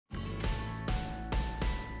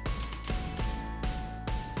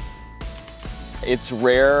It's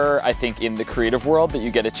rare, I think, in the creative world that you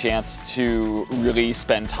get a chance to really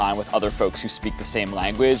spend time with other folks who speak the same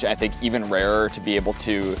language. I think even rarer to be able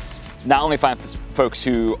to not only find folks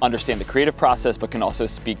who understand the creative process, but can also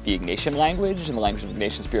speak the Ignatian language and the language of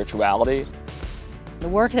Ignatian spirituality. The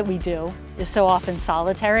work that we do is so often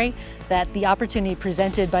solitary that the opportunity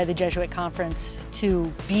presented by the Jesuit Conference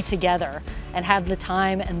to be together and have the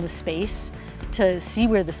time and the space to see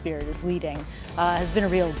where the Spirit is leading has been a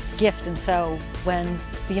real gift. And so when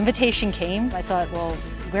the invitation came, I thought, well,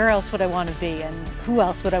 where else would I want to be and who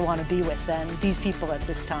else would I want to be with than these people at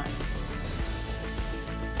this time?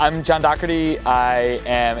 I'm John Doherty. I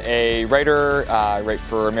am a writer. I write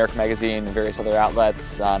for American Magazine and various other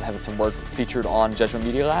outlets. I'm having some work featured on Jesuit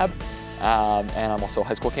Media Lab, and I'm also a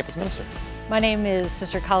high school campus minister. My name is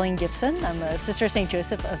Sister Colleen Gibson. I'm a Sister of St.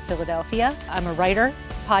 Joseph of Philadelphia. I'm a writer,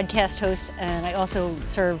 podcast host, and I also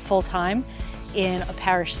serve full-time in a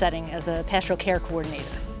parish setting as a pastoral care coordinator.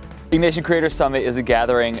 Ignatian Creators Summit is a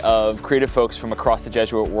gathering of creative folks from across the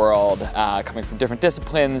Jesuit world, coming from different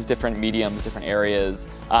disciplines, different mediums, different areas,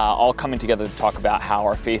 all coming together to talk about how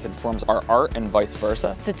our faith informs our art and vice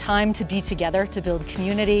versa. It's a time to be together, to build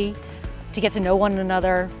community, to get to know one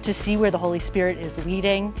another, to see where the Holy Spirit is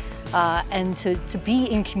leading, and to be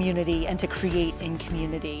in community and to create in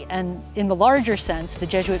community. And in the larger sense, the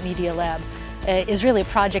Jesuit Media Lab is really a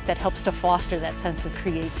project that helps to foster that sense of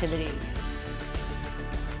creativity.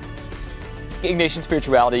 Ignatian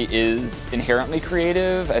spirituality is inherently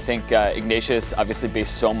creative. I think Ignatius obviously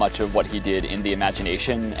based so much of what he did in the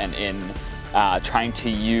imagination and in trying to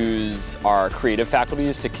use our creative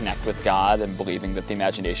faculties to connect with God and believing that the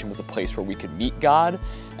imagination was a place where we could meet God.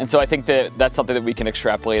 And so I think that that's something that we can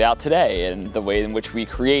extrapolate out today, and the way in which we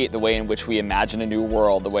create, the way in which we imagine a new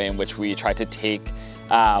world, the way in which we try to take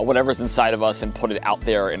whatever's inside of us and put it out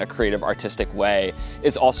there in a creative, artistic way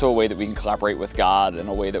is also a way that we can collaborate with God and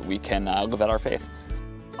a way that we can live out our faith.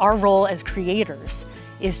 Our role as creators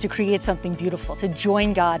is to create something beautiful, to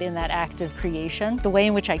join God in that act of creation. The way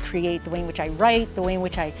in which I create, the way in which I write, the way in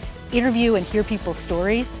which I interview and hear people's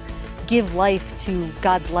stories give life to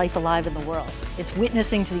God's life alive in the world. It's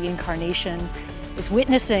witnessing to the incarnation. It's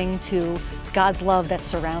witnessing to God's love that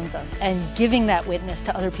surrounds us and giving that witness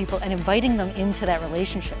to other people and inviting them into that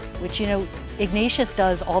relationship, which, you know, Ignatius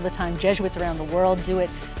does all the time. Jesuits around the world do it.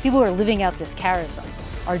 People who are living out this charism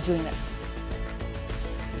are doing it.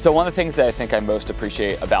 So one of the things that I think I most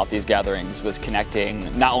appreciate about these gatherings was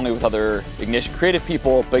connecting not only with other Ignatian creative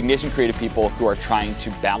people, but Ignatian creative people who are trying to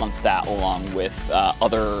balance that along with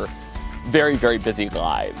other very, very busy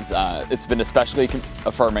lives. It's been especially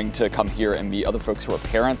affirming to come here and meet other folks who are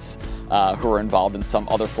parents, who are involved in some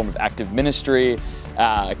other form of active ministry,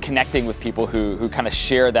 connecting with people who kind of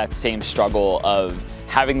share that same struggle of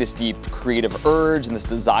having this deep creative urge and this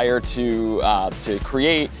desire to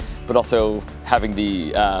create, but also having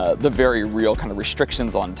the very real kind of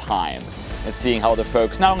restrictions on time, and seeing how other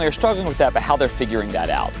folks not only are struggling with that, but how they're figuring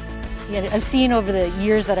that out. Yeah, I've seen over the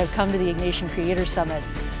years that I've come to the Ignatian Creators Summit,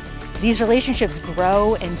 these relationships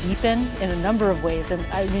grow and deepen in a number of ways. And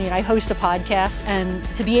I mean, I host a podcast, and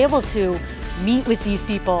to be able to meet with these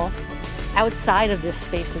people outside of this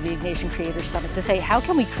space of the Ignatian Creators Summit to say, how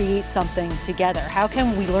can we create something together? How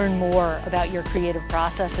can we learn more about your creative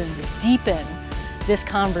process and deepen this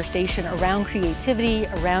conversation around creativity,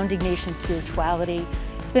 around Ignatian spirituality?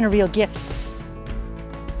 It's been a real gift.